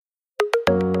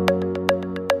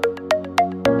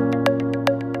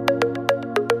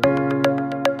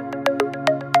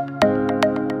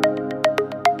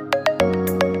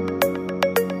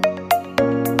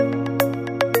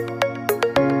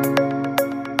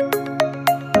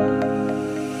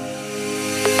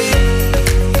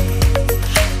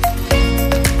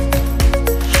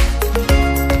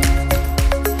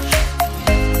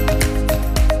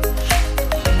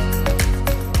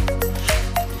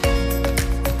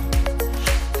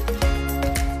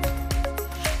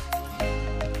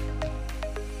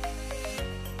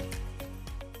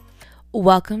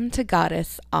Welcome to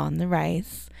Goddess on the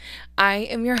Rise. I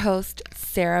am your host,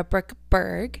 Sarah Brooke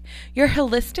Berg, your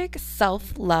holistic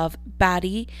self-love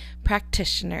baddie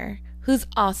practitioner who's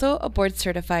also a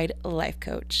board-certified life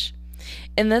coach.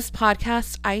 In this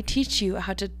podcast, I teach you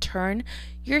how to turn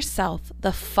yourself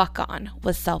the fuck on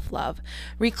with self-love,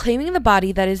 reclaiming the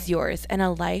body that is yours and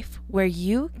a life where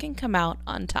you can come out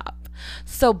on top.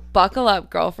 So buckle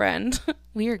up, girlfriend.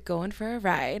 We are going for a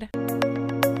ride.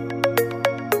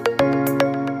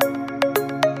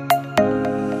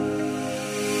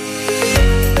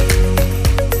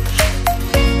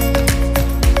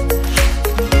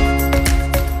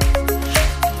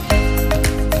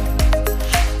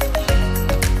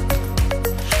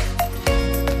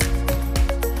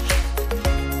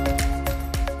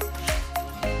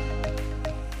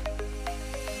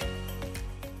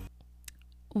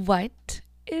 What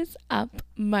is up,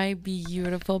 my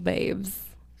beautiful babes?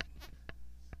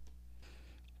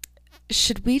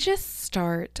 Should we just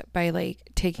start by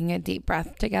taking a deep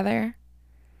breath together?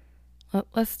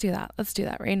 Let's do that. Let's do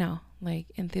that right now.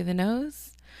 In through the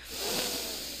nose,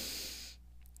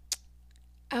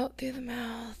 out through the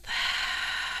mouth.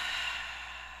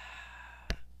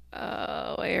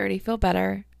 Oh, I already feel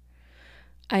better.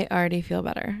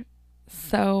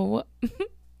 So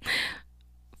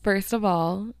first of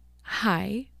all,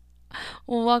 hi.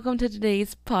 Welcome to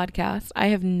today's podcast. I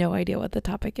have no idea what the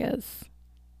topic is.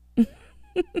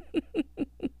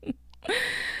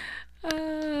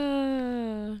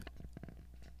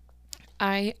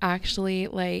 I actually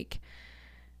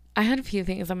I had a few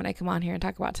things I'm going to come on here and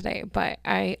talk about today, but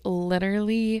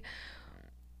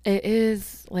it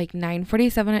is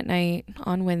 9:47 at night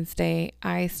on Wednesday.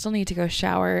 I still need to go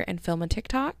shower and film a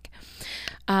TikTok.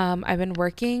 I've been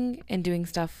working and doing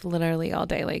stuff literally all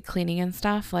day, cleaning and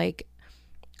stuff.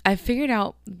 I figured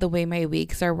out the way my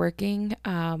weeks are working,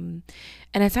 and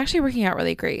it's actually working out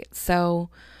really great. So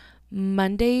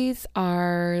Mondays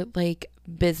are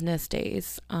business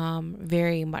days,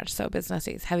 very much so business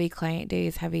days, heavy client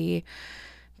days, heavy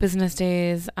business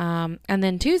days. And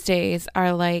then Tuesdays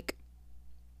are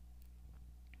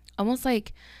almost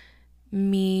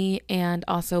me and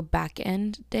also back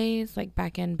end days,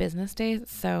 back end business days.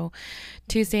 So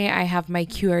Tuesday I have my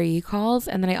QRE calls,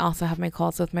 and then I also have my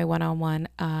calls with my one-on-one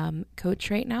coach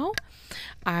right now.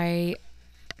 I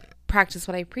practice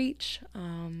what I preach,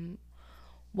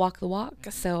 walk the walk.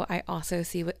 So I also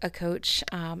see a coach,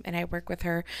 and I work with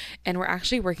her, and we're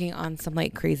actually working on some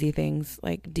very things,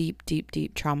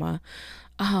 deep trauma,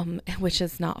 which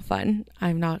is not fun.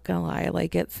 I'm not gonna lie.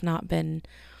 It's not been,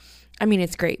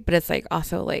 it's great, but it's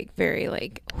also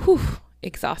very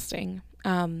exhausting.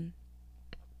 And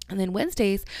then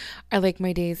Wednesdays are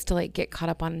my days to get caught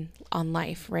up on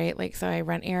life, right? So I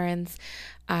run errands,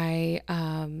 I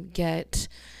get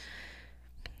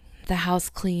the house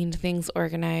cleaned, things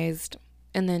organized,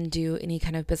 and then do any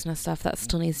kind of business stuff that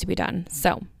still needs to be done.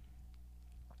 So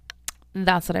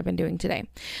that's what I've been doing today.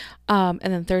 And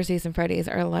then Thursdays and Fridays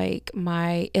are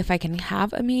if I can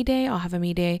have a me day, I'll have a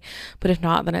me day. But if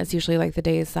not, then it's usually the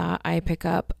days that I pick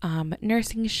up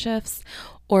nursing shifts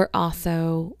or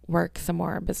also work some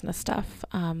more business stuff.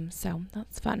 So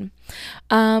that's fun.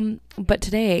 But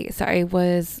today, so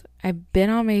I've been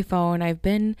on my phone. I've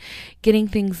been getting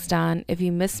things done. If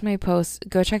you missed my post,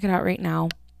 go check it out right now.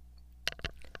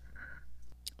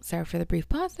 Sorry for the brief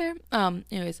pause there.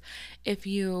 Anyways, if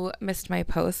you missed my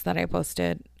post that I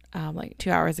posted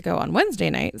 2 hours ago on Wednesday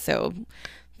night, so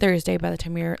Thursday by the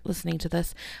time you're listening to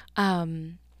this,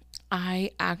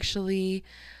 I actually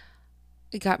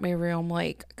got my room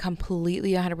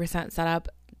completely 100% set up,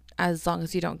 as long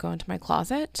as you don't go into my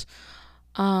closet.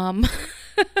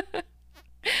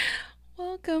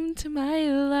 Welcome to my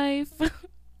life.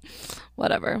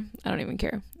 Whatever. I don't even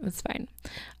care. It's fine.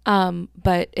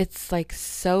 But it's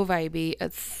so vibey.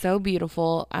 It's so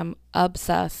beautiful. I'm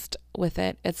obsessed with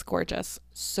it. It's gorgeous.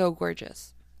 So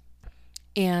gorgeous.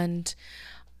 And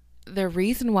the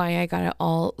reason why I got it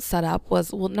all set up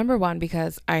was, well, number one,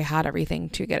 because I had everything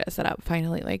to get it set up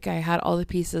finally. I had all the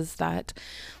pieces that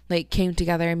came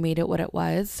together and made it what it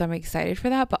was. So I'm excited for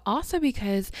that, but also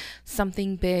because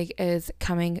something big is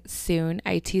coming soon.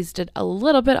 I teased it a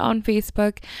little bit on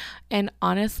Facebook, and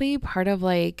honestly, part of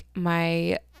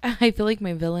I feel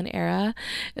my villain era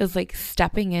is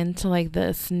stepping into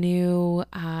this new,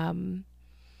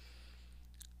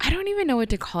 I don't even know what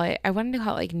to call it. I wanted to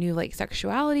call it new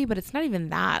sexuality, but it's not even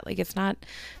that. It's not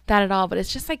that at all, but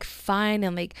it's just fun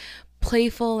and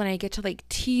playful, and I get to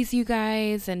tease you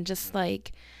guys and just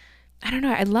I don't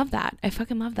know. I love that. I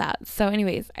fucking love that. So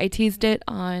anyways, I teased it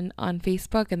on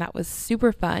Facebook, and that was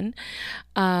super fun.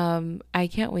 I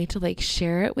can't wait to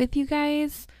share it with you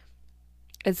guys.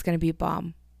 It's going to be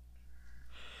bomb.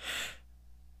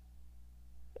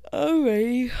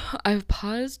 Alrighty. I've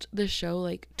paused the show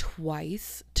like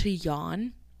twice to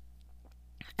yawn.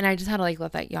 And I just had to like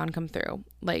let that yawn come through.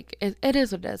 Like it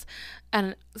is what it is.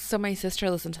 And so my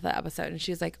sister listened to the episode and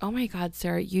she's like, "Oh my God,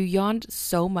 Sarah, you yawned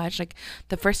so much." Like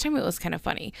the first time it was kind of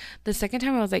funny. The second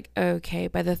time I was like, okay.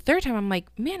 By the third time I'm like,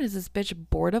 man, is this bitch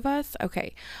bored of us?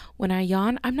 Okay. When I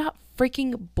yawn, I'm not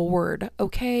freaking bored.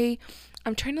 Okay.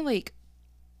 I'm trying to like,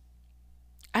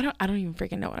 I don't even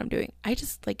freaking know what I'm doing. I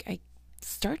just like, I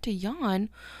start to yawn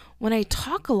when I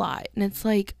talk a lot, and it's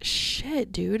like,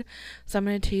 shit, dude. So I'm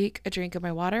gonna take a drink of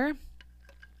my water.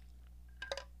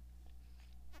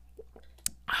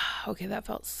 Okay, that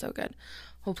felt so good.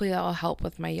 Hopefully that will help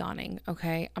with my yawning.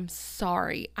 Okay, I'm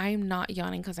sorry, I'm not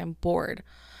yawning because I'm bored.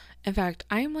 In fact,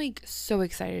 I'm like so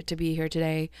excited to be here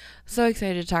today, so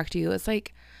excited to talk to you. It's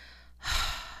like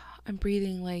I'm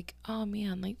breathing like, oh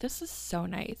man, like this is so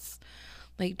nice.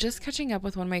 Like just catching up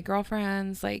with one of my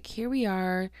girlfriends. Like here we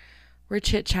are, we're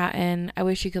chit-chatting. I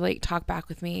wish you could like talk back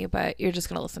with me, but you're just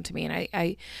gonna listen to me, and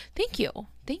I thank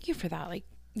you for that. Like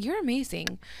you're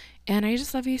amazing, and I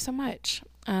just love you so much.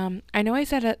 I know I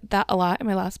said that a lot in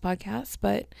my last podcast,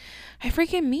 but I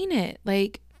freaking mean it.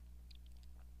 Like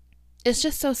it's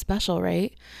just so special,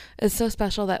 right? It's so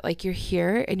special that like you're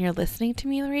here and you're listening to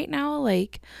me right now.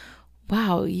 Like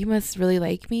wow, you must really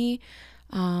like me.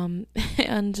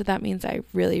 And that means I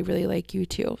really, really like you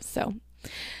too. So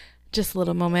just a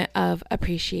little moment of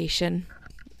appreciation.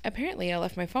 Apparently I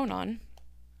left my phone on.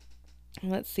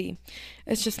 Let's see.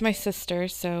 It's just my sister.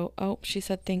 So, oh, she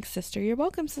said, thanks, sister. You're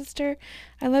welcome, sister.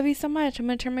 I love you so much. I'm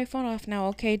going to turn my phone off now.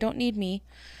 Okay. Don't need me.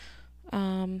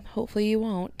 Hopefully you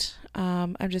won't.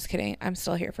 I'm just kidding. I'm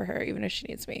still here for her, even if she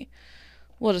needs me.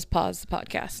 We'll just pause the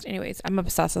podcast. Anyways, I'm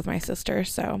obsessed with my sister.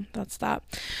 So that's that.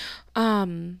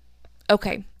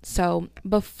 Okay, so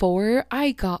before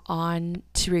I got on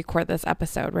to record this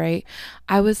episode, right,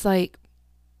 I was like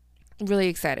really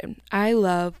excited. I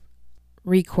love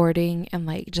recording and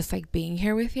like just like being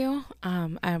here with you.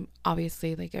 I'm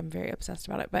obviously like I'm very obsessed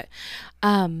about it, but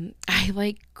I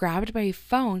like grabbed my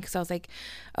phone because I was like,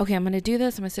 okay, I'm gonna do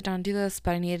this, I'm gonna sit down and do this,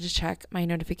 but I needed to check my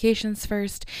notifications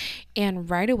first. And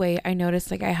right away I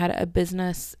noticed like I had a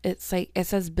business, it's like it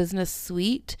says business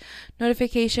suite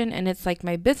notification, and it's like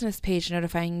my business page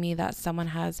notifying me that someone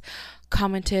has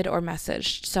commented or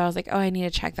messaged. So I was like, oh, I need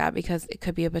to check that because it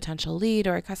could be a potential lead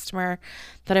or a customer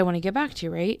that I want to get back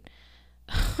to, right?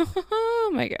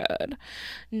 Oh my God.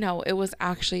 No, it was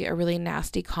actually a really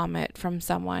nasty comment from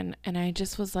someone. And I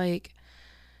just was like,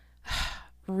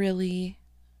 really?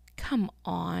 Come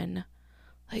on.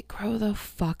 Like, grow the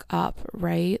fuck up,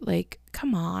 right? Like,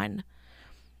 come on.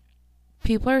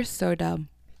 People are so dumb.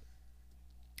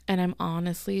 And I'm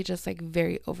honestly just like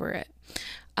very over it.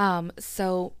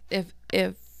 So if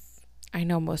I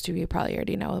know most of you probably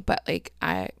already know, but like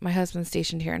my husband's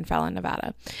stationed here in Fallon,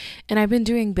 Nevada, and I've been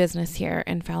doing business here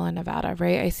in Fallon, Nevada,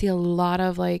 right? I see a lot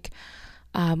of like,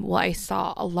 I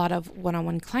saw a lot of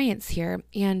one-on-one clients here,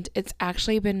 and it's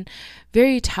actually been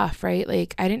very tough, right?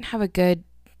 Like I didn't have a good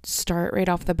start right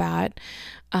off the bat,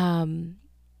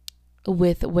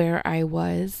 with where I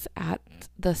was at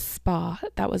the spa.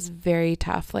 That was very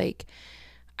tough. Like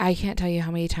I can't tell you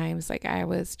how many times like I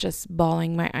was just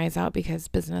bawling my eyes out because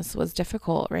business was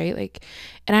difficult, right? Like,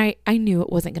 and I knew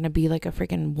it wasn't going to be like a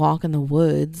freaking walk in the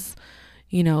woods,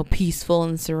 you know, peaceful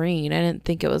and serene. I didn't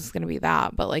think it was going to be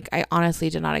that, but like I honestly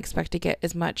did not expect to get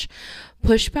as much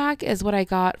pushback as what I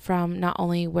got from not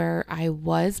only where I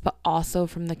was, but also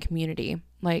from the community.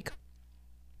 Like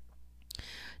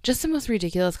just the most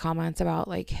ridiculous comments about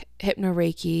like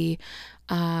hypno-reiki,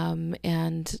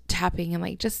 and tapping, and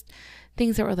like just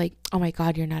things that were like, oh my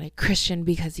God, you're not a Christian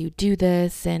because you do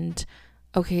this. And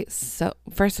okay, so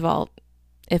first of all,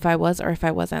 if I was or if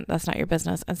I wasn't, that's not your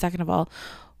business. And second of all,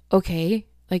 okay,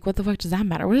 like what the fuck does that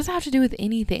matter? What does that have to do with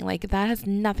anything? Like that has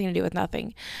nothing to do with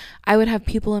nothing. I would have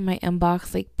people in my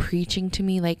inbox like preaching to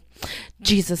me like,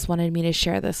 Jesus wanted me to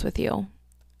share this with you.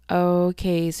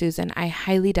 Okay, Susan, I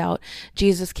highly doubt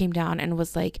Jesus came down and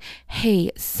was like,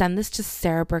 hey, send this to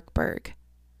Sarah Brickberg.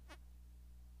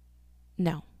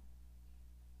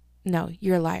 No,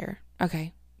 you're a liar.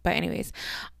 Okay. But anyways,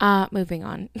 moving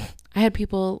on. I had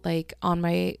people like on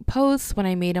my posts when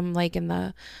I made them like in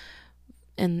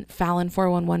Fallon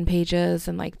 411 pages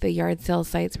and like the yard sale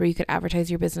sites where you could advertise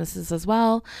your businesses as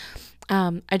well.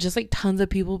 I just like tons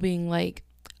of people being like,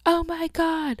 oh my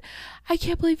God, I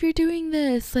can't believe you're doing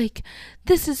this. Like,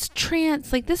 this is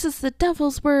trance. Like, this is the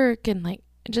devil's work. And like,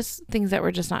 just things that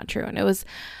were just not true. And it was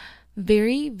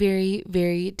Very, very,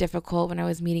 very difficult when I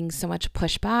was meeting so much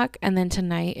pushback. And then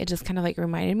tonight, it just kind of like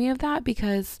reminded me of that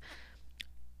because,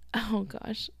 oh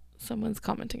gosh, someone's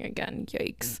commenting again.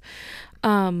 Yikes.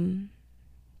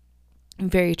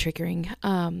 Very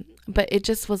triggering. But it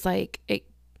just was like, it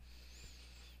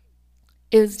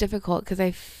was difficult because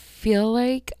I feel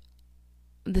like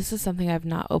this is something I've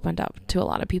not opened up to a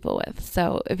lot of people with.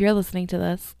 So if you're listening to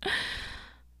this,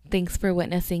 thanks for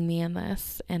witnessing me in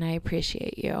this, and I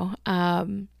appreciate you.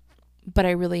 But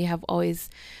I really have always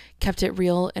kept it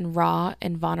real and raw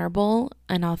and vulnerable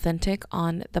and authentic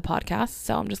on the podcast.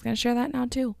 So I'm just going to share that now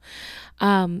too.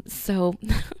 So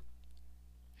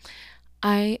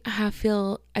I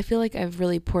feel like I've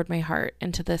really poured my heart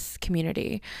into this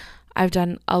community. I've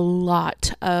done a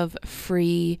lot of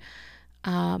free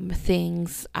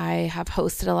things. I have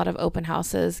hosted a lot of open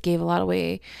houses, gave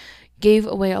away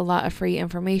a lot of free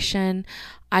information.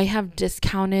 I have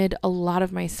discounted a lot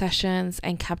of my sessions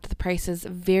and kept the prices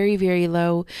very, very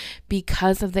low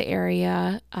because of the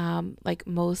area. Like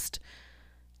most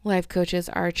life coaches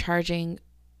are charging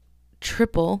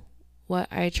triple what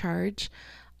I charge.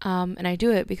 And I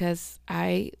do it because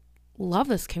I love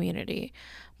this community,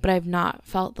 but I've not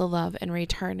felt the love in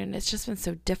return. And it's just been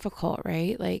so difficult,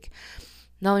 right? Like,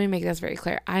 now let me make this very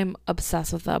clear. I'm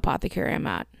obsessed with the apothecary I'm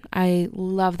at. I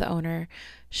love the owner.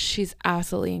 She's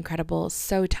absolutely incredible,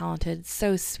 so talented,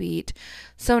 so sweet,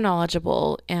 so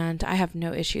knowledgeable, and I have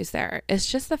no issues there. It's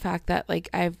just the fact that like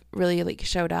I've really like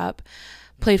showed up,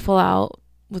 played full out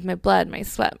with my blood, my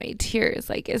sweat, my tears.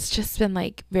 Like it's just been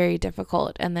like very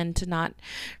difficult, and then to not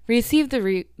receive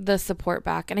the support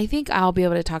back. And I think I'll be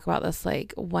able to talk about this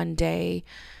like one day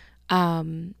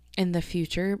in the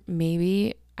future,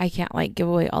 maybe. I can't like give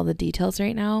away all the details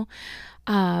right now.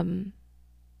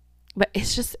 But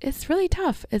it's really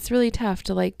tough. It's really tough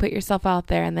to like put yourself out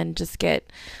there and then just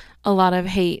get a lot of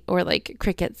hate or like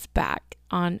crickets back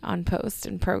on posts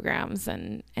and programs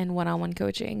and one-on-one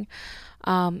coaching.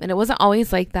 And it wasn't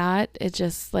always like that. It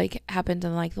just like happened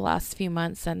in like the last few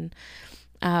months. And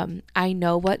I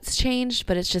know what's changed,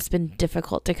 but it's just been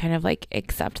difficult to kind of like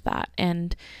accept that.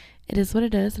 And it is what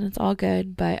it is, and it's all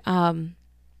good. But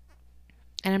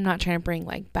and I'm not trying to bring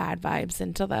like bad vibes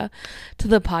into the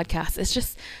podcast. It's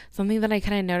just something that I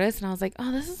kind of noticed, and I was like,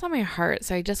 oh, this is on my heart.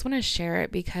 So I just want to share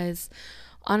it because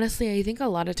honestly, I think a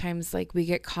lot of times like we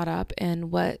get caught up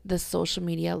in what the social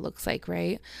media looks like,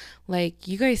 right? Like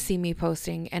you guys see me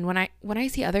posting, and when I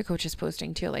see other coaches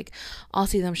posting too, like I'll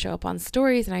see them show up on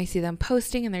stories and I see them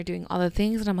posting and they're doing all the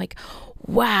things, and I'm like,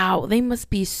 wow, they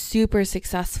must be super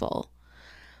successful.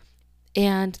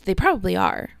 And they probably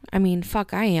are. I mean,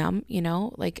 fuck, I am,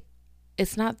 like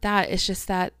it's not that. It's just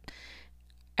that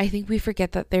I think we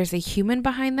forget that there's a human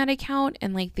behind that account,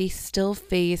 and like they still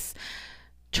face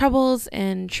troubles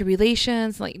and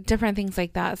tribulations, like different things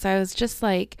like that. So I was just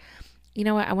like, you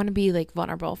know what? I want to be like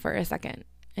vulnerable for a second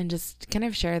and just kind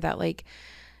of share that like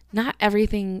not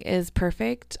everything is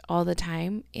perfect all the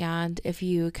time. And if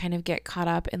you kind of get caught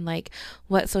up in like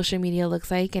what social media looks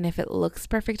like, and if it looks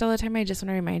perfect all the time, I just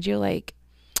want to remind you, like,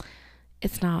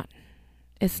 it's not.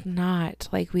 It's not.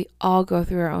 Like, we all go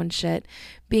through our own shit.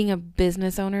 Being a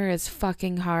business owner is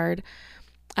fucking hard.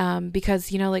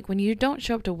 Because, like when you don't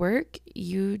show up to work,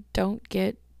 you don't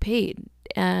get paid,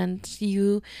 and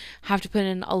you have to put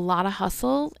in a lot of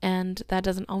hustle, and that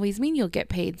doesn't always mean you'll get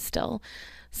paid still.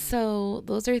 So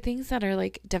those are things that are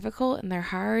like difficult and they're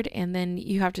hard. And then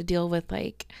you have to deal with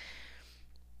like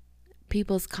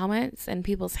people's comments and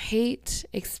people's hate,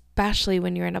 especially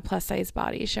when you're in a plus size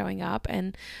body showing up.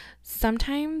 And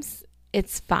sometimes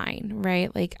it's fine,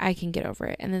 right? Like I can get over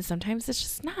it. And then sometimes it's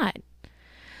just not.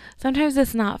 Sometimes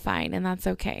it's not fine, and that's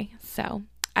okay. So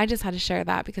I just had to share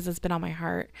that because it's been on my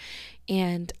heart,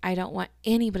 and I don't want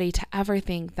anybody to ever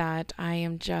think that I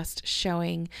am just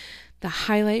showing the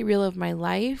highlight reel of my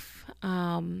life.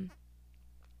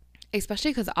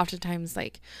 Especially because oftentimes,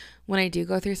 like when I do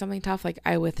go through something tough, like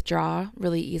I withdraw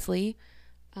really easily.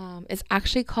 It's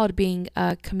actually called being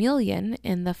a chameleon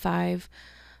in the 5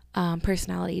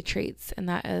 personality traits, and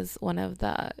that is one of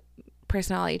the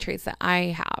personality traits that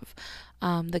I have.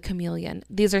 The chameleon.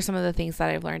 These are some of the things that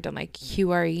I've learned on like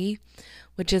QRE,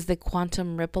 which is the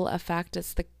quantum ripple effect.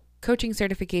 It's the coaching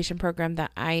certification program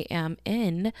that I am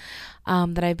in,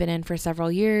 that I've been in for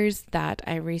several years, that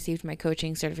I received my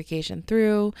coaching certification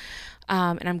through,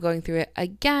 and I'm going through it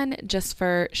again just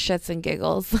for shits and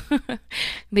giggles.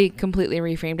 They completely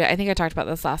reframed it. I think I talked about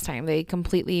this last time. They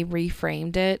completely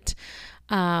reframed it.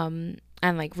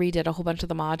 and like redid a whole bunch of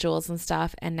the modules and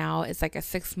stuff. And now it's like a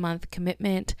 6-month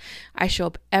commitment. I show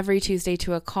up every Tuesday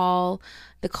to a call.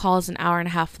 The call is an hour and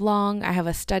a half long. I have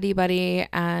a study buddy,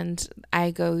 and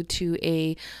I go to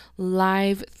a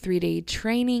live 3-day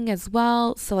training as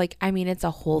well. So like, I mean, it's a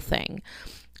whole thing,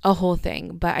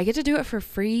 but I get to do it for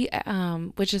free,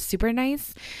 which is super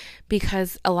nice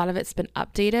because a lot of it's been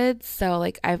updated. So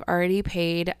like, I've already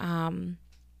paid, I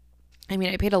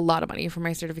paid a lot of money for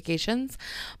my certifications,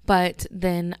 but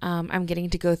then I'm getting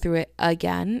to go through it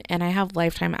again, and I have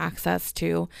lifetime access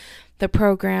to the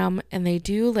program, and they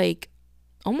do like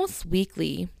almost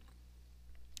weekly.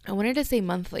 I wanted to say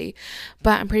monthly,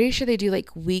 but I'm pretty sure they do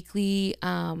like weekly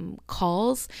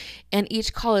calls, and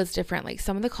each call is different. Like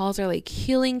some of the calls are like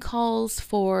healing calls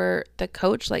for the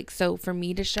coach, like so for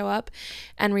me to show up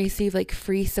and receive like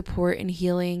free support and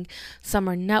healing. Some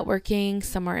are networking,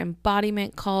 some are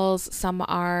embodiment calls, some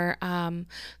are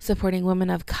supporting women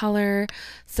of color,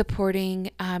 supporting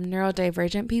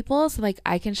neurodivergent people. So like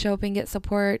I can show up and get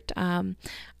support. I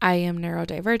am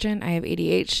neurodivergent. I have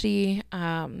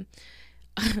ADHD.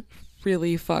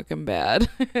 Really fucking bad.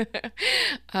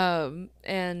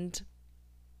 And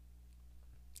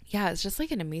yeah, it's just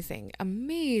like an amazing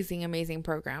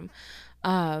program,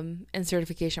 and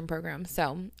certification program.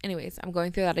 So anyways, I'm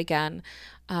going through that again.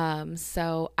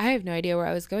 So I have no idea where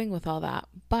I was going with all that,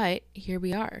 but here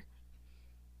we are.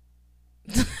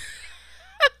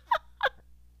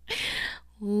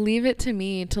 Leave it to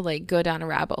me to like go down a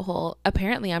rabbit hole.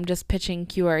 Apparently I'm just pitching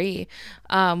QRE,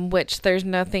 which there's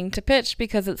nothing to pitch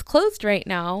because it's closed right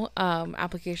now.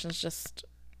 Applications just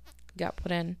got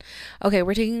put in. Okay,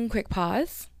 we're taking a quick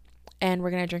pause and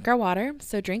we're going to drink our water.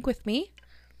 So drink with me.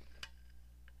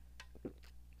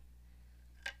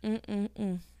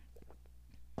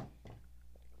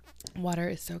 Water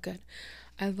is so good.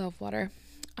 I love water.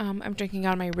 I'm drinking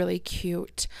out of my really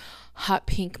cute hot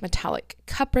pink metallic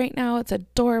cup right now. It's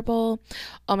adorable.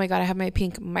 Oh my god, I have my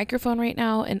pink microphone right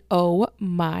now, and oh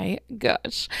my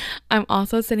gosh, I'm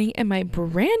also sitting in my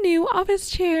brand new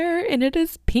office chair, and it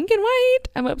is pink and white.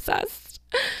 I'm obsessed.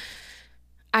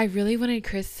 I really wanted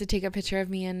Chris to take a picture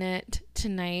of me in it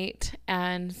tonight,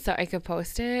 and so I could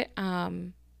post it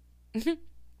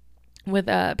with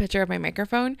a picture of my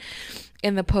microphone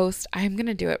in the post. I'm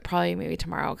gonna do it probably maybe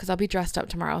tomorrow because I'll be dressed up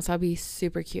tomorrow, so I'll be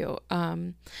super cute.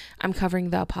 I'm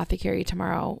covering the apothecary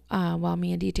tomorrow while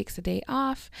me and Dee takes a day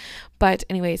off. But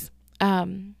anyways,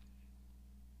 what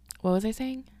was I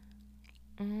saying?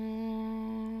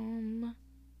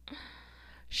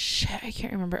 Shit, I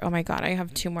can't remember. Oh my god, I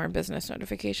have 2 more business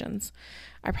notifications.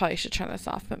 I probably should turn this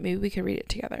off, but maybe we could read it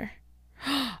together.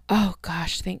 Oh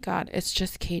gosh, thank god. It's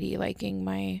just Katie liking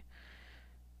my...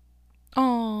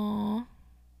 Aww.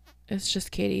 It's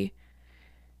just Katie.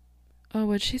 Oh,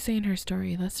 what'd she say in her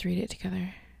story? Let's read it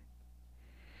together.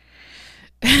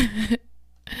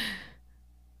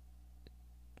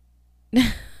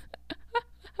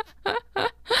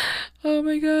 Oh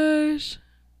my gosh.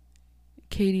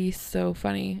 Katie's so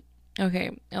funny.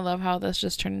 Okay, I love how this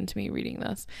just turned into me reading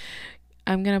this.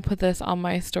 I'm gonna put this on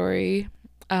my story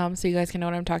so you guys can know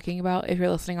what I'm talking about. If you're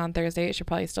listening on Thursday, it should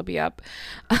probably still be up.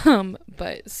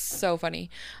 But so funny.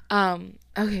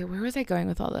 Okay, where was I going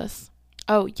with all this?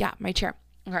 Oh yeah, my chair.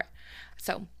 Okay,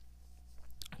 so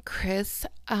Chris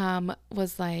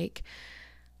was like,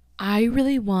 I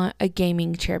really want a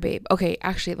gaming chair, babe. Okay,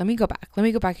 actually, let me go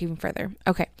back even further.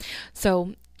 Okay,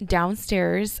 so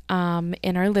downstairs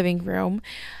in our living room,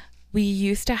 we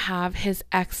used to have his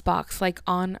Xbox like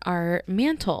on our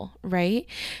mantle, right?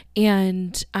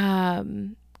 And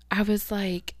I was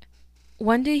like,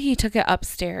 one day he took it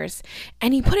upstairs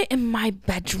and he put it in my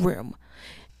bedroom.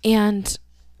 And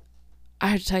I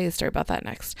have to tell you a story about that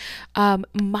next.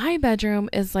 My bedroom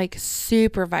is like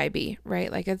super vibey, right?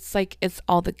 Like it's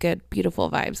all the good, beautiful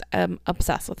vibes. I'm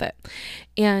obsessed with it.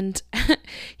 And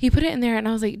he put it in there and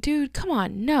I was like, dude, come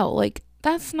on. No, like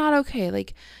that's not okay.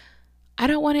 Like I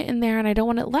don't want it in there and I don't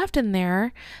want it left in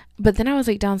there. But then I was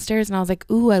like downstairs and I was like,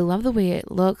 ooh, I love the way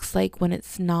it looks like when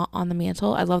it's not on the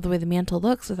mantle. I love the way the mantle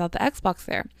looks without the Xbox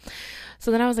there. So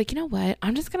then I was like, you know what?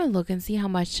 I'm just going to look and see how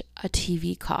much a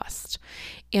TV costs.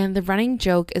 And the running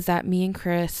joke is that me and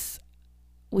Chris,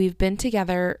 we've been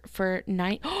together for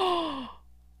 9...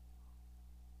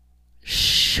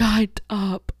 Shut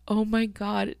up. Oh my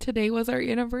God. Today was our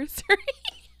anniversary.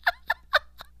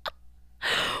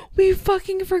 We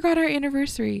fucking forgot our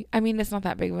anniversary. I mean, it's not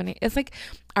that big of an... It's like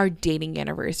our dating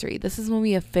anniversary. This is when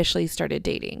we officially started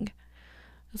dating.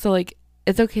 So like,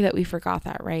 it's okay that we forgot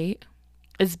that, right?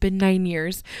 It's been 9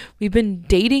 years. We've been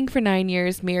dating for 9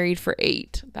 years, married for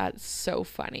 8. That's so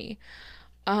funny.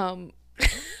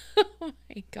 Oh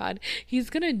my God. He's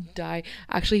gonna die.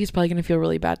 Actually, he's probably gonna feel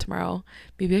really bad tomorrow.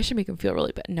 Maybe I should make him feel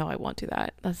really bad. No, I won't do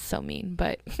that. That's so mean,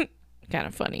 but kind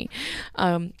of funny.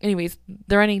 Anyways,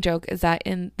 the running joke is that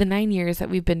in the 9 years that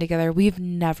we've been together, we've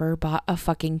never bought a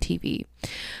fucking TV.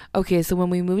 Okay, so when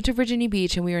we moved to Virginia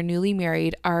Beach and we were newly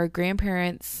married, our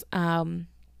grandparents,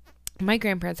 my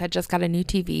grandparents had just got a new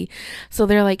TV. So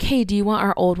they're like, hey, do you want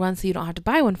our old one so you don't have to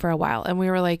buy one for a while? And we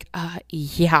were like,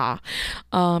 yeah,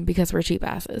 because we're cheap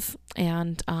asses.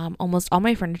 And almost all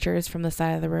my furniture is from the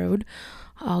side of the road.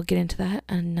 I'll get into that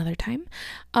another time.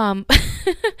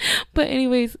 But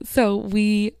anyways, so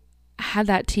we had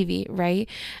that TV, right?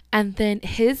 And then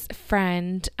his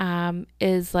friend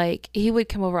is like, he would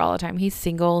come over all the time. He's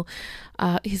single.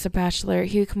 He's a bachelor.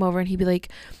 He would come over and he'd be like,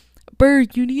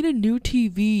 Bird, you need a new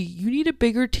TV. You need a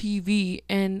bigger TV.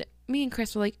 And me and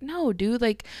Chris were like, no, dude,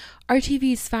 like our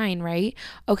TV is fine, right?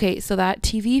 Okay, so that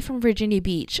TV from Virginia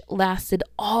Beach lasted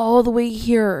all the way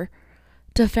here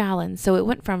to Fallon. So it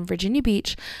went from Virginia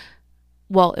Beach,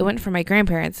 well, it went from my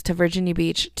grandparents to Virginia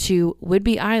Beach to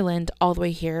Whidbey Island, all the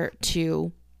way here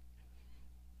to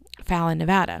Fallon,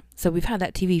 Nevada. So we've had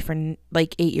that TV for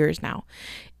like 8 years now.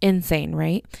 Insane,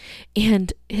 right?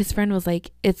 And his friend was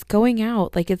like, it's going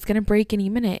out, like it's gonna break any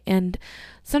minute. And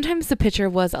sometimes the picture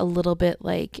was a little bit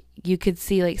like, you could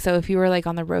see like, so if you were like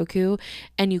on the Roku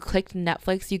and you clicked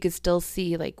Netflix, you could still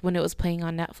see like when it was playing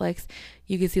on Netflix,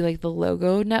 you could see like the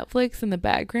logo Netflix in the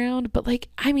background. But like,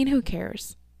 I mean, who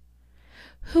cares?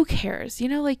 Who cares? You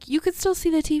know, like you could still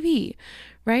see the TV,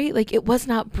 right? Like it was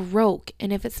not broke.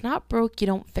 And if it's not broke, you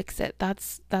don't fix it.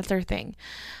 That's our thing.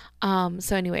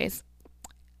 So anyways,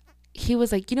 he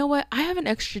was like, you know what? I have an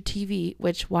extra TV,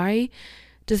 which why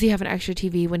does he have an extra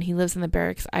TV when he lives in the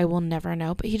barracks? I will never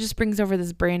know. But he just brings over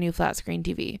this brand new flat screen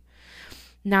TV.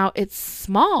 Now it's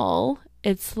small.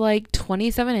 It's like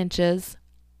 27 inches,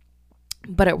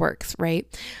 but it works, right?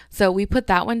 So we put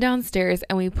that one downstairs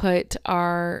and we put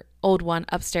our old one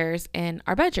upstairs in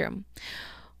our bedroom.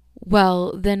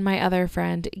 Well, then my other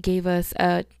friend gave us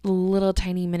a little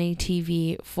tiny mini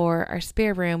TV for our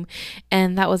spare room.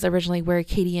 And that was originally where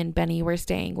Katie and Benny were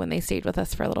staying when they stayed with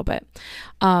us for a little bit.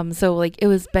 So like it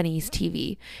was Benny's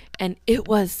TV and it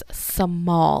was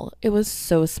small. It was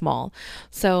so small.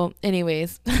 So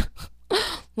anyways,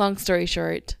 long story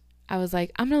short, I was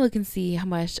like, I'm going to look and see how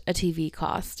much a TV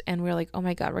cost. And we're like, oh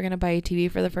my God, we're going to buy a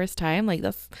TV for the first time. Like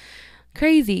that's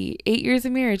crazy. 8 years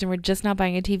of marriage and we're just not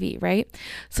buying a TV, right?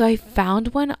 So I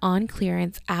found one on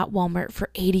clearance at Walmart for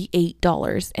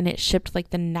 $88 and it shipped like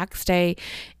the next day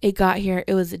it got here.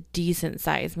 It was a decent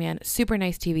size, man. Super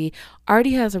nice TV.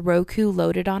 Already has a Roku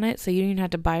loaded on it, so you don't even have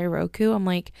to buy a Roku. I'm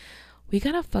like, we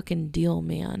got a fucking deal,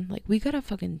 man. Like we got a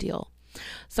fucking deal.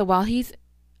 So while he's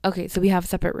okay, so we have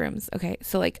separate rooms. Okay,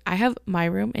 so like I have my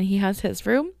room and he has his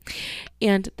room.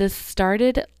 And this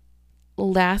started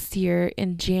last year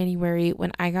in January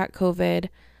when I got COVID.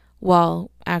 Well,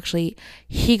 actually,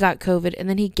 he got COVID and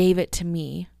then he gave it to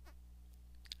me.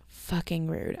 Fucking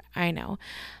rude. I know.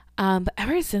 But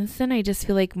ever since then, I just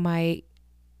feel like my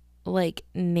like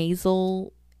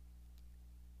nasal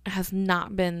has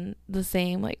not been the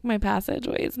same. Like my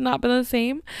passageway has not been the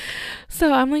same.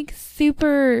 So I'm like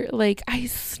super, like I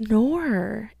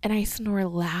snore and I snore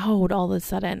loud all of a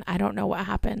sudden. I don't know what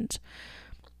happened.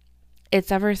 It's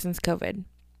ever since COVID.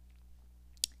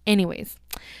 Anyways,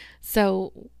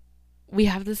 so we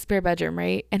have this spare bedroom,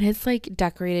 right? And it's like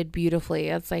decorated beautifully.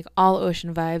 It's like all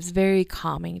ocean vibes, very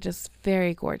calming, just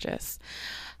very gorgeous.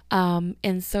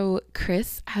 And so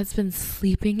Chris has been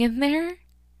sleeping in there.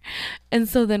 And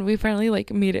so then we finally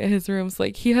like meet at his room. So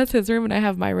like he has his room and I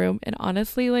have my room. And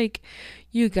honestly, like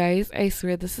you guys, I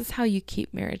swear this is how you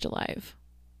keep marriage alive.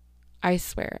 I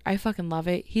swear, I fucking love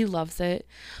it. He loves it.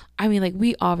 I mean, like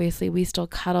we still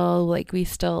cuddle, like we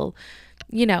still,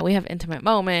 you know, we have intimate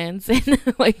moments and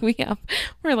like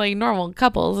we're like normal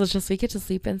couples. It's just we get to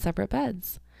sleep in separate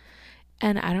beds.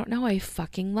 And I don't know, I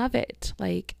fucking love it.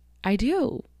 Like I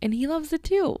do. And he loves it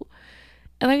too.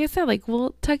 And like I said, like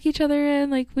we'll tuck each other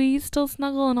in, like we still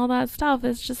snuggle and all that stuff.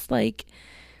 It's just like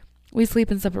we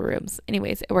sleep in separate rooms.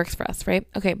 Anyways, it works for us, right?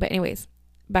 Okay, but anyways,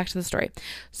 back to the story.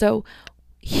 So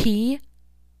he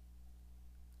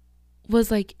was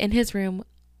like in his room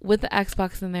with the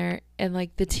Xbox in there and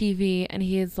like the TV, and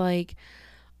he is like,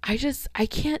 I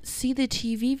can't see the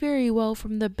TV very well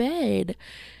from the bed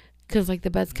because like the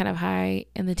bed's kind of high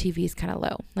and the TV's kind of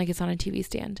low, like it's on a TV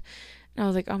stand. And I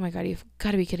was like, oh my God, you've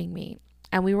got to be kidding me.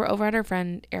 And we were over at our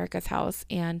friend Erica's house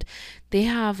and they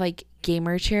have like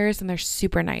gamer chairs and they're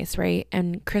super nice, right?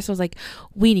 And Chris was like,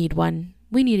 we need one.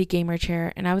 We need a gamer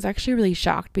chair. And I was actually really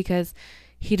shocked because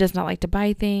he does not like to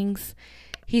buy things.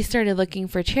 he started looking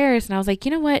for chairs, and I was like,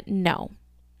 you know what? Nope.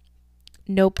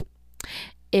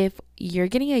 If you're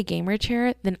getting a gamer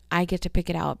chair, then I get to pick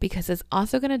it out, because it's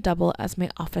also going to double as my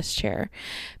office chair,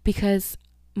 because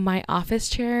my office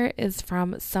chair is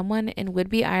from someone in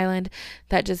Whidbey Island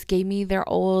that just gave me their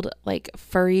old like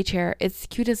furry chair. It's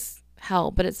cute as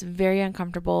hell, but it's very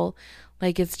uncomfortable.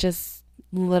 Like, it's just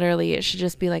literally, it should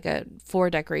just be like a for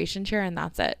decoration chair, and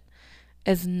that's it.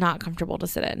 It's not comfortable to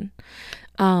sit in.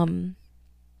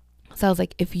 So I was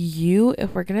like, if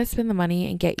we're going to spend the money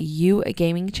and get you a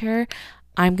gaming chair,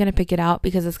 I'm going to pick it out,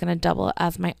 because it's going to double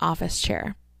as my office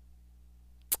chair.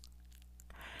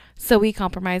 So we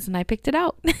compromised, and I picked it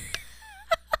out. And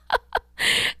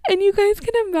you guys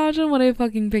can imagine what I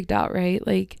fucking picked out, right?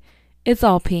 Like, it's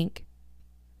all pink.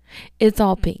 It's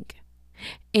all pink.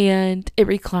 And it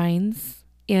reclines,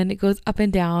 and it goes up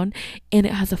and down, and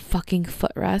it has a fucking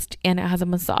footrest, and it has a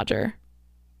massager.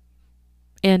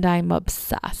 And I'm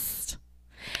obsessed.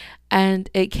 And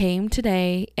it came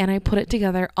today, and I put it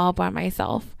together all by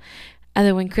myself. And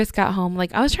then when Chris got home,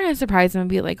 like, I was trying to surprise him and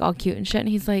be like all cute and shit, and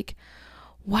he's like,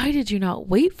 why did you not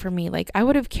wait for me? Like, I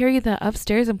would have carried that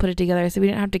upstairs and put it together so we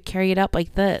didn't have to carry it up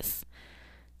like this.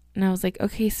 And I was like,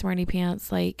 okay, smarty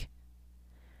pants, like,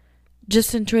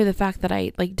 just enjoy the fact that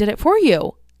I like did it for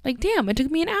you. Like, damn, it took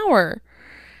me an hour.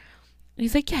 And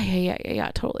he's like,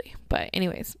 yeah, totally. But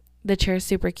anyways, the chair is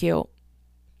super cute.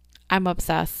 I'm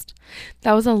obsessed.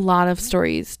 That was a lot of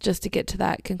stories just to get to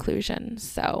that conclusion.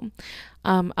 So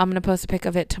I'm going to post a pic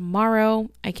of it tomorrow.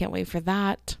 I can't wait for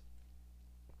that.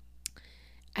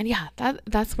 And yeah,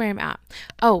 that's where I'm at.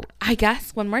 Oh, I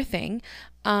guess one more thing.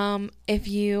 If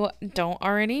you don't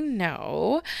already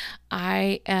know,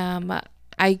 I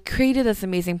created this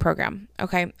amazing program.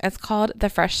 Okay. It's called The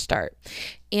Fresh Start.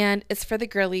 And it's for the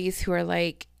girlies who are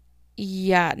like,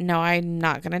 yeah, no, I'm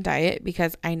not going to diet,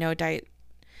 because I know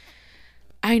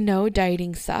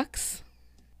dieting sucks.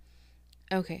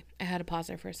 Okay. I had to pause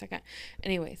there for a second.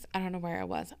 Anyways, I don't know where I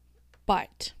was,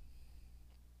 but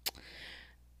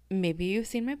maybe you've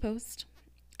seen my post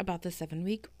about the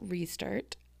 7-week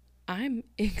restart. I'm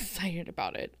excited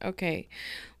about it. Okay.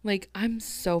 Like, I'm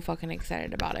so fucking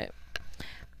excited about it.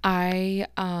 I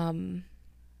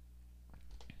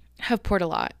have poured a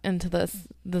lot into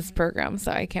this program,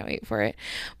 so I can't wait for it.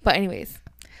 But anyways,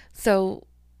 so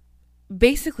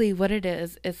basically what it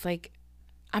is, it's like,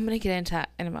 I'm going to get into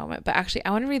that in a moment, but actually I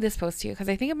want to read this post to you, because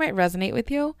I think it might resonate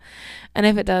with you. And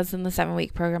if it does, then the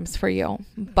 7-week program's for you.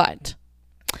 But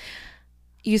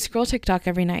you scroll TikTok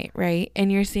every night, right?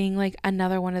 And you're seeing like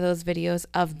another one of those videos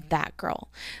of that girl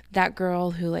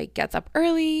who like gets up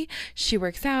early, she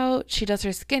works out, she does her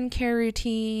skincare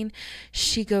routine,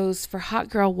 she goes for hot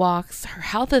girl walks, her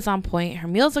health is on point, her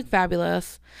meals look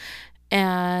fabulous,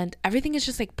 and everything is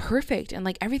just like perfect, and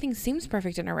like everything seems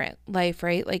perfect in her life,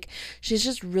 right? Like, she's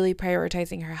just really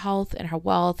prioritizing her health and her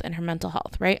wealth and her mental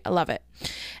health, right? I love it.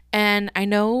 And I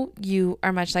know you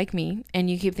are much like me, and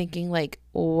you keep thinking like,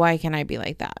 why can't I be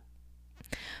like that?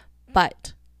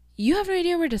 But you have no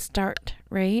idea where to start,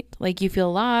 right? Like, you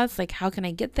feel lost, like, how can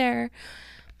I get there?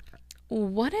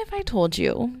 What if I told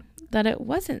you that it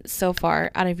wasn't so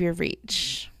far out of your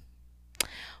reach?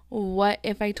 What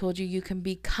if I told you you can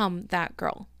become that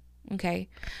girl? Okay.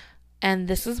 And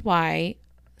this is why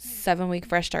 7-week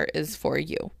Fresh Start is for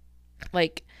you.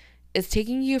 Like, it's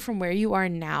taking you from where you are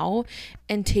now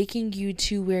and taking you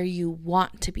to where you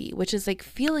want to be, which is like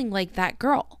feeling like that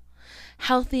girl.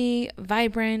 Healthy,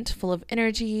 vibrant, full of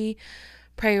energy,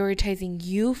 prioritizing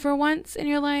you for once in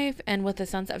your life, and with a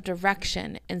sense of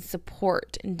direction and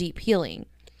support and deep healing.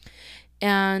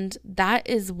 And that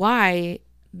is why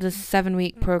the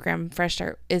 7-week program Fresh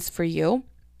Start is for you.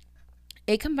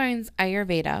 It combines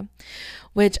Ayurveda,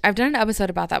 which I've done an episode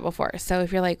about that before. So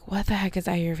if you're like, what the heck is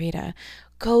Ayurveda?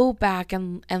 Go back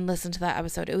and listen to that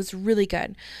episode. It was really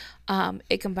good.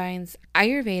 It combines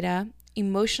Ayurveda,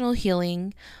 emotional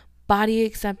healing, body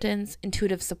acceptance,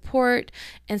 intuitive support,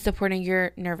 and supporting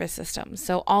your nervous system.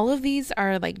 So all of these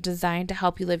are like designed to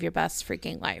help you live your best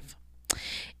freaking life.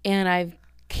 And I've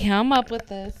come up with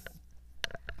this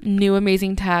new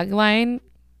amazing tagline.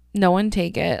 No one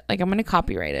take it. Like, I'm going to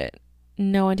copyright it.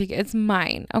 No one take it. It's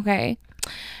mine. Okay.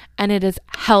 And it is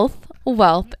health,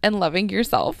 wealth, and loving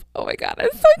yourself. Oh my God. I'm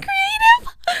so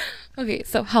creative. Okay.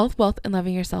 So health, wealth, and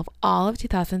loving yourself all of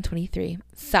 2023.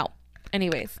 So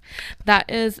anyways, that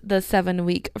is the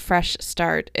 7-week Fresh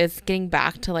Start. Is getting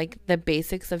back to like the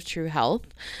basics of true health.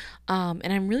 And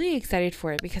I'm really excited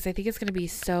for it, because I think it's going to be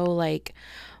so like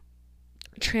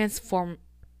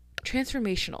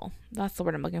transformational. That's the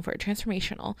word I'm looking for.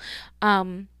 Transformational.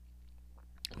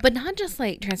 But not just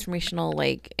like transformational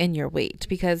like in your weight,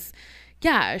 because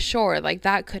yeah, sure, like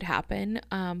that could happen.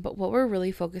 But what we're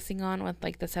really focusing on with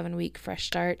like the 7 week fresh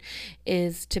start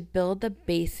is to build the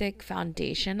basic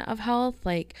foundation of health,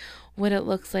 like what it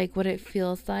looks like, what it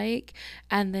feels like,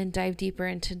 and then dive deeper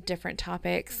into different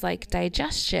topics like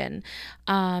digestion,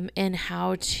 and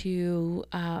how to,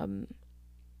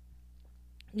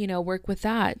 work with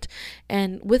that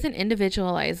and with an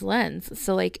individualized lens.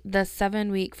 So, like, the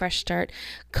 7 week fresh start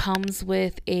comes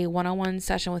with a one-on-one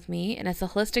session with me, and it's a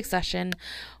holistic session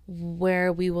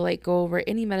where we will like go over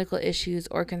any medical issues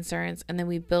or concerns, and then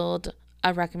we build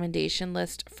a recommendation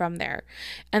list from there.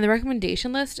 And the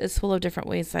recommendation list is full of different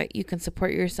ways that you can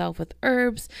support yourself with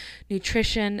herbs,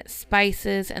 nutrition,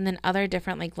 spices, and then other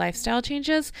different like lifestyle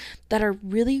changes that are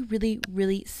really, really,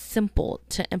 really simple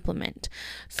to implement.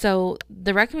 So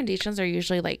the recommendations are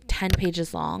usually like 10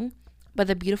 pages long. But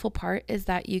the beautiful part is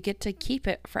that you get to keep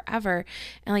it forever.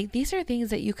 And like these are things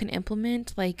that you can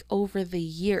implement like over the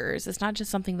years. It's not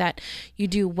just something that you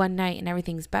do one night and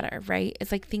everything's better, right?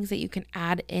 It's like things that you can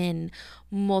add in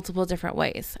multiple different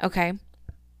ways. Okay.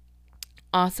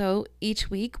 Also, each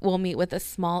week we'll meet with a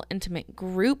small intimate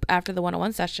group after the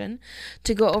one-on-one session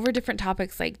to go over different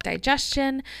topics like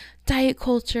digestion, diet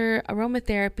culture,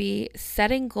 aromatherapy,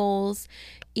 setting goals,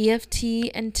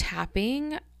 EFT, and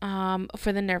tapping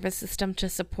for the nervous system to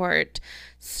support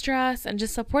stress and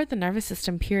just support the nervous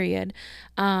system, period.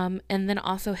 And then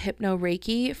also hypno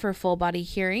Reiki for full body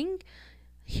healing.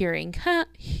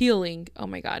 Oh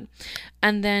my God.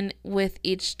 And then with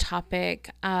each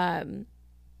topic,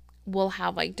 we'll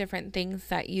have like different things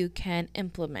that you can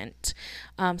implement.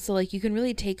 So like you can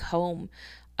really take home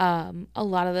a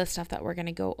lot of the stuff that we're going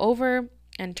to go over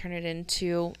and turn it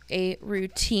into a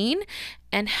routine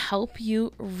and help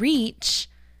you reach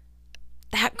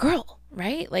that girl,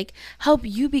 right? Like help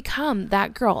you become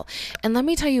that girl. And let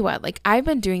me tell you what, like I've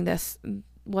been doing this,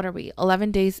 what are we,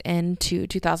 11 days into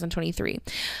 2023.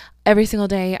 Every single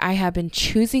day I have been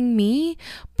choosing me,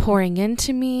 pouring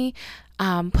into me,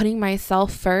 putting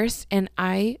myself first, and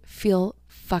I feel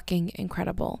fucking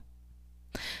incredible.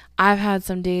 I've had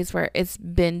some days where it's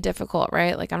been difficult,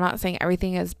 right? Like I'm not saying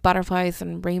everything is butterflies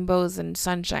and rainbows and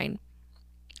sunshine.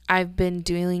 I've been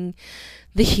doing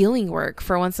the healing work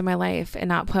for once in my life and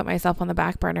not put myself on the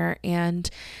back burner. And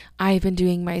I've been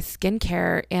doing my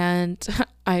skincare, and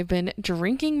I've been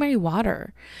drinking my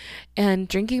water and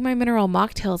drinking my mineral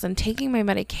mocktails and taking my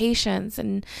medications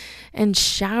and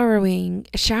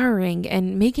showering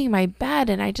and making my bed.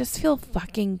 And I just feel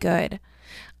fucking good.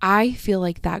 I feel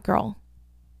like that girl.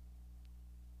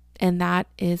 And that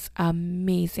is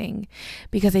amazing,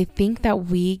 because I think that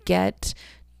we get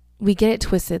it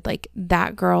twisted. Like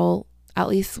that girl, at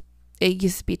least it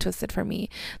used to be twisted for me.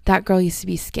 That girl used to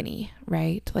be skinny,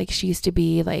 right? Like she used to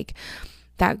be like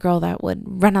that girl that would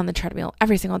run on the treadmill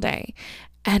every single day.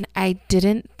 And I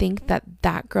didn't think that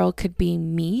that girl could be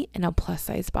me in a plus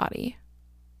size body.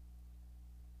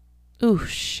 Ooh,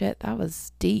 shit, that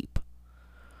was deep.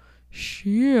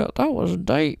 Shit, that was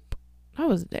deep.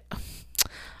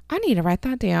 I need to write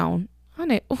that down.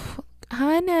 Honey,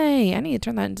 I need to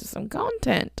turn that into some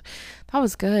content. That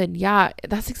was good. Yeah,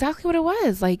 that's exactly what it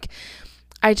was. Like,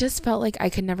 I just felt like I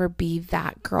could never be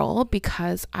that girl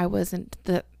because I wasn't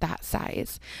that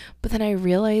size. But then I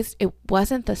realized it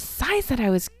wasn't the size that I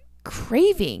was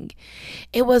craving.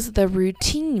 It was the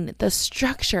routine, the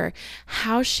structure,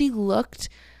 how she looked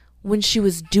when she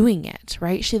was doing it,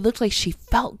 right? She looked like she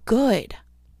felt good.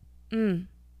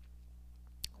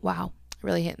 Wow.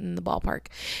 Really hitting the ballpark.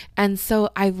 And so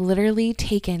I've literally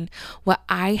taken what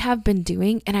I have been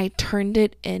doing and I turned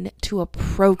it into a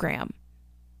program.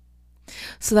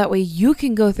 So that way you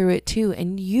can go through it too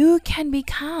and you can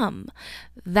become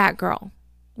that girl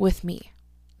with me.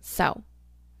 So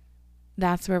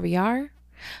that's where we are.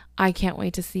 I can't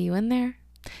wait to see you in there.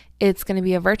 It's going to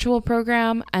be a virtual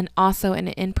program and also an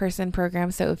in-person program.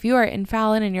 So if you are in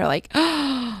Fallon and you're like,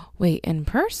 oh, wait, in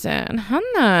person,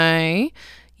 honey?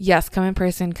 Yes, come in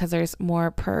person because there's more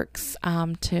perks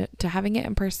to having it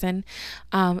in person.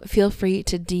 Feel free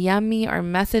to DM me or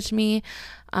message me.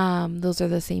 Those are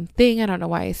the same thing. I don't know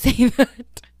why I say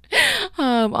that.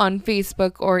 On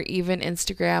Facebook or even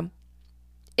Instagram.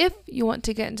 If you want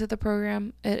to get into the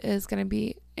program, it is going to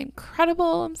be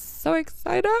incredible. I'm so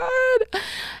excited.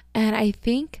 And I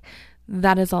think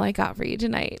that is all I got for you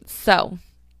tonight. So,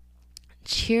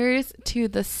 cheers to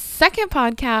the second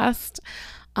podcast.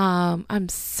 I'm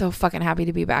so fucking happy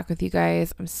to be back with you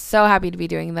guys. I'm so happy to be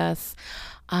doing this.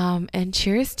 And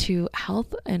cheers to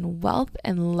health and wealth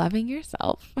and loving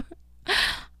yourself.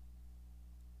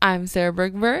 I'm Sarah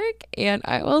Bergberg, and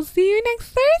I will see you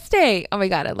next Thursday. Oh my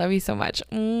God, I love you so much.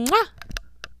 Mwah!